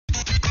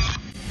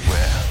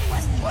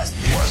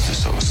What's the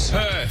sauce?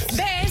 Perth.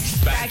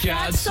 Best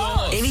backyard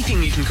sauce.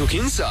 Anything you can cook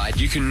inside,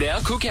 you can now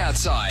cook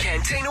outside.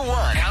 Cantina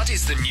 1. Out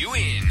is the new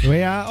in.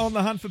 We are on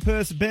the hunt for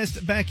Perth's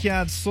best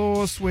backyard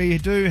sauce. We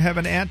do have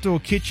an outdoor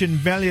kitchen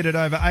valued at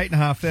over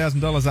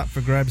 $8,500 up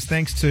for grabs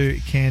thanks to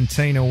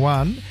Cantina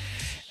 1.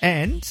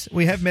 And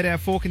we have met our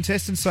 4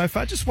 contestants so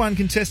far. Just one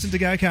contestant to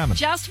go, Carmen.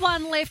 Just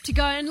one left to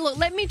go. And look,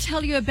 let me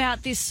tell you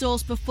about this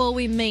sauce before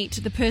we meet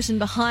the person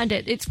behind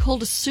it. It's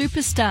called a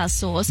superstar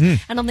sauce.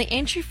 And on the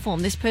entry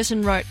form, this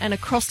person wrote an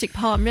acrostic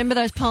poem. Remember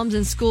those poems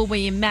in school where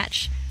you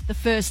match the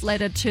first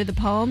letter to the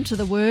poem, to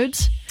the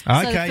words?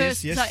 Okay,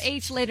 yes. So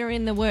each letter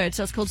in the word.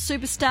 So it's called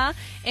Superstar.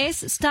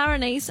 S, star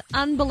anise,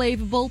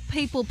 unbelievable,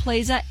 people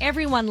pleaser,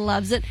 everyone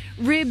loves it.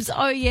 Ribs,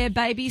 oh yeah,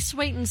 baby,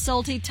 sweet and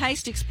salty,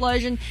 taste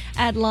explosion,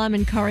 add lime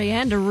and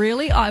coriander.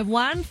 Really? I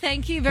won.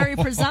 Thank you. Very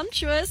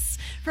presumptuous.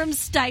 From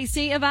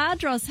Stacey of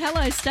Ardros.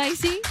 Hello,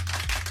 Stacey.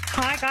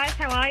 Hi guys,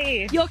 how are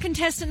you? You're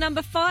contestant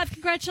number 5.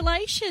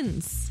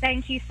 Congratulations.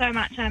 Thank you so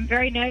much. I'm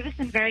very nervous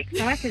and very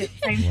excited at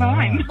the same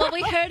time. Well,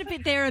 we heard a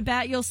bit there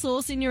about your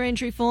sauce in your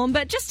entry form,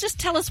 but just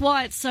tell us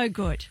why it's so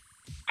good.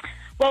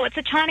 Well, it's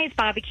a Chinese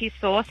barbecue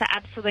sauce. I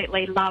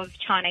absolutely love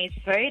Chinese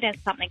food and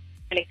something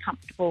really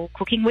comfortable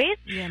cooking with.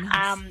 Yeah,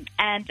 nice.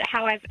 And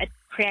how I've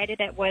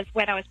created it was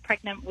when I was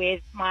pregnant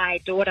with my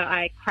daughter,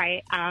 I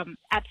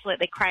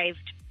absolutely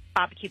craved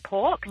barbecue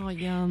pork. Oh,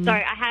 yum. So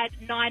I had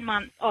 9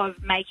 months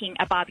of making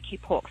a barbecue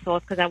pork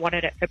sauce because I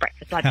wanted it for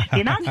breakfast, lunch,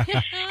 dinner.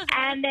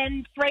 And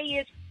then 3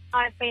 years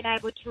I've been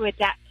able to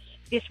adapt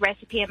this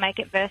recipe and make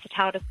it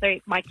versatile to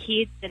suit my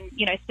kids and,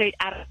 suit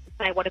adults if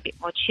they want a bit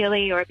more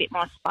chili or a bit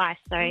more spice.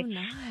 So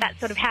nice. That's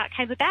sort of how it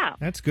came about.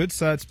 That's good.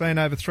 So it's been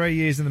over 3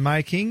 years in the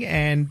making,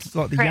 and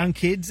like the Correct. young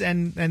kids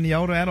and the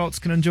older adults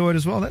can enjoy it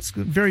as well. That's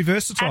good. Very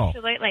versatile.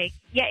 Absolutely.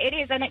 Yeah, it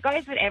is, and it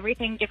goes with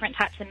everything, different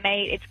types of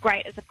meat. It's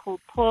great as a pulled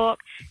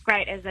pork,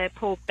 great as a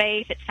pulled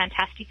beef. It's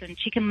fantastic on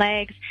chicken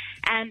legs,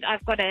 and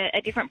I've got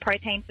a different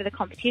protein for the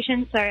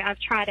competition, so I've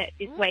tried it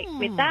this week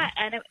with that,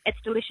 and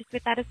it's delicious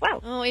with that as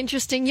well. Oh,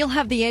 interesting. You'll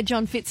have the edge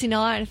on Fitz and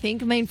I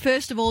think. I mean,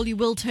 first of all, you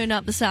will turn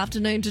up this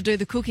afternoon to do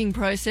the cooking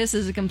process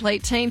as a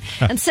complete team,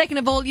 and second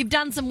of all, you've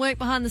done some work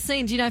behind the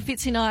scenes.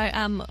 Fitz and I,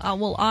 I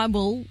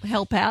will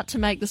help out to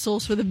make the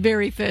sauce for the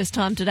very first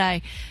time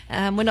today.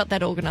 We're not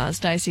that organised,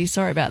 Stacey.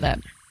 Sorry about that.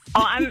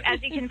 Oh,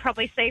 as you can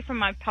probably see from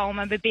my poem,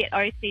 I'm a bit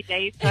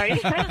OCD,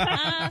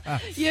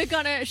 so... You're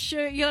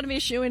gonna be a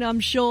shoo-in, I'm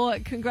sure.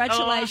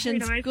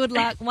 Congratulations. Oh, Good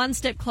luck. One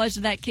step closer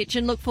to that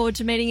kitchen. Look forward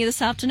to meeting you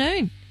this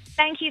afternoon.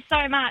 Thank you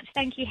so much.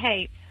 Thank you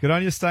heaps. Good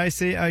on you,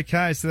 Stacey.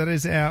 Okay, so that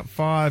is our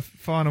 5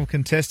 final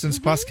contestants,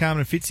 plus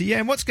Carmen and Fitzy. Yeah,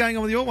 and what's going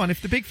on with your one?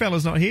 If the big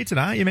fella's not here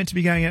today, you're meant to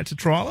be going out to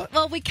trial it?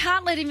 Well, we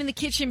can't let him in the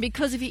kitchen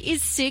because if he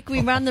is sick,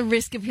 we run the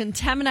risk of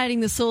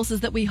contaminating the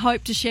sauces that we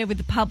hope to share with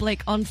the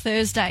public on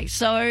Thursday.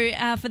 So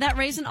for that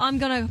reason, I'm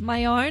going to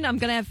my own. I'm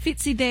going to have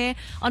Fitzy there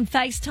on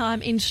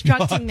FaceTime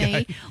instructing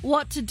me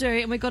what to do,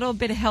 and we've got a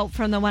bit of help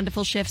from the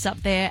wonderful chefs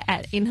up there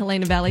in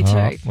Helena Valley too.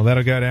 Right, well,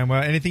 that'll go down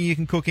well. Anything you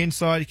can cook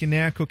inside, you can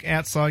now cook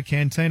outside.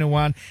 Cantina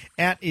 1.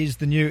 Out is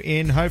the new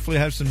in. Hopefully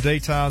have some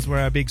details where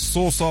our big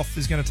sauce-off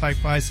is going to take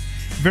place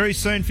very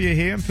soon for you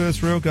here in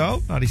Perth's Real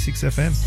Gold, 96 FM.